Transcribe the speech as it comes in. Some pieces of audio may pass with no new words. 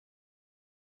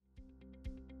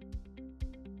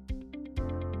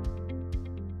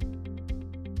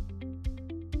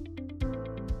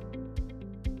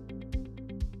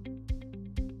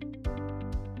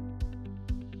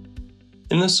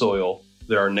In the soil,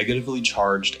 there are negatively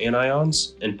charged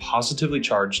anions and positively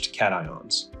charged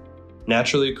cations.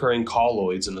 Naturally occurring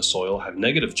colloids in the soil have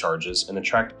negative charges and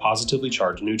attract positively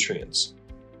charged nutrients.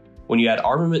 When you add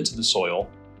armament to the soil,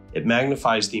 it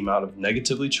magnifies the amount of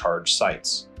negatively charged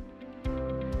sites.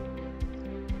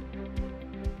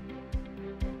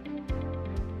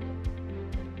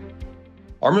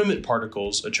 Armament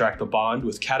particles attract a bond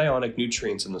with cationic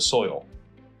nutrients in the soil,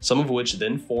 some of which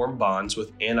then form bonds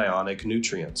with anionic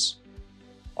nutrients.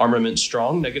 Armament's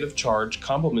strong negative charge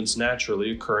complements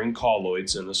naturally occurring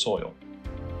colloids in the soil.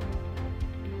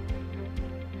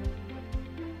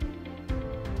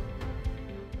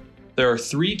 There are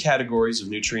three categories of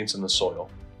nutrients in the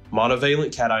soil: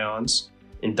 monovalent cations,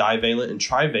 and divalent and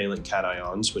trivalent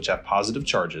cations, which have positive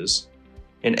charges,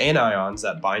 and anions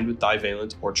that bind with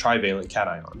divalent or trivalent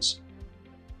cations.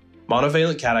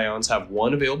 Monovalent cations have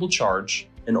one available charge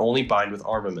and only bind with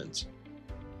armament.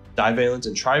 Divalent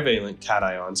and trivalent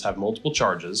cations have multiple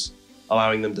charges,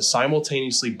 allowing them to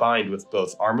simultaneously bind with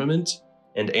both armament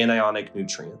and anionic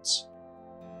nutrients.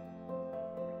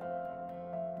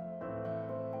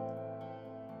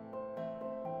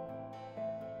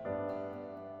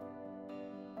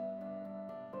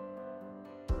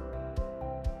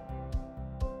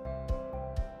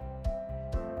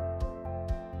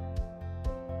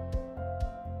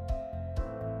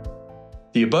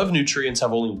 The above nutrients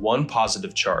have only one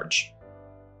positive charge.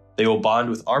 They will bond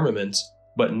with armament,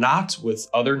 but not with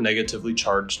other negatively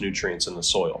charged nutrients in the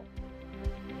soil.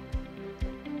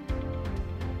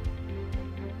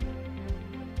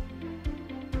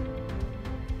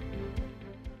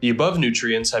 The above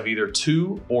nutrients have either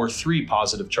 2 or 3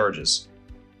 positive charges.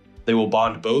 They will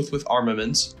bond both with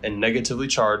armament and negatively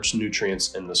charged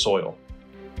nutrients in the soil.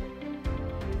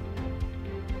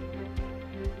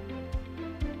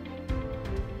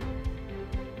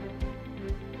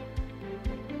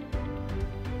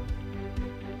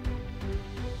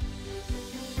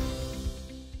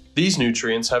 These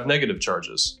nutrients have negative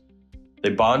charges. They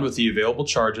bond with the available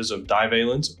charges of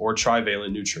divalent or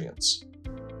trivalent nutrients.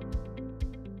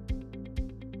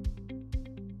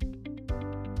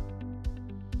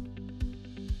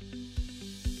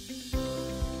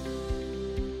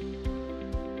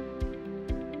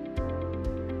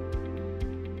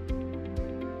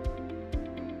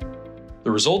 The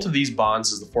result of these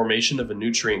bonds is the formation of a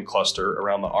nutrient cluster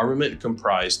around the armament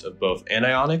comprised of both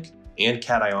anionic and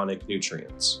cationic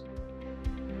nutrients.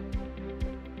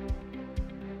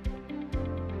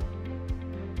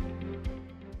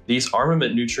 These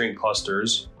armament nutrient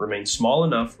clusters remain small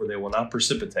enough where they will not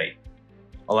precipitate,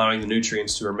 allowing the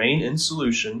nutrients to remain in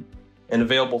solution and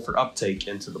available for uptake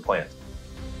into the plant.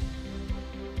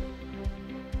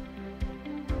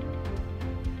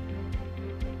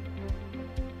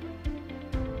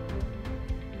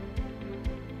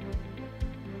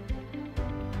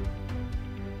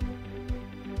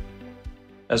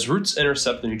 As roots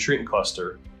intercept the nutrient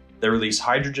cluster, they release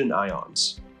hydrogen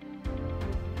ions.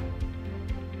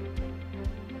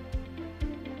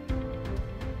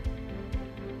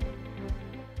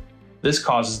 This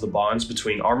causes the bonds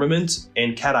between armament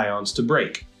and cations to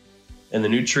break, and the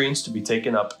nutrients to be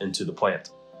taken up into the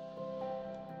plant.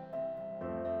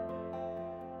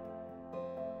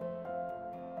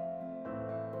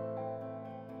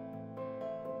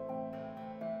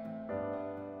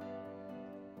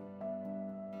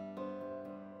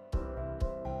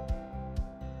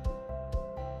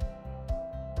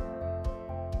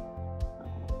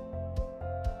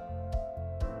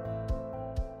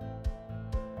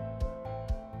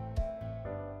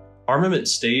 Armament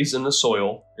stays in the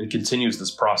soil and continues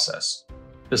this process,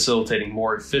 facilitating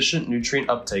more efficient nutrient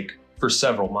uptake for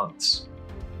several months.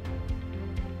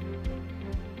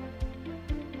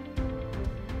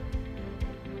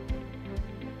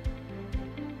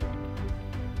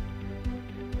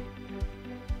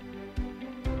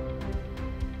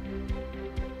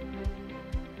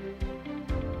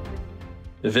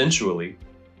 Eventually,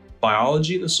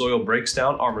 biology in the soil breaks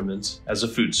down armament as a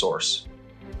food source.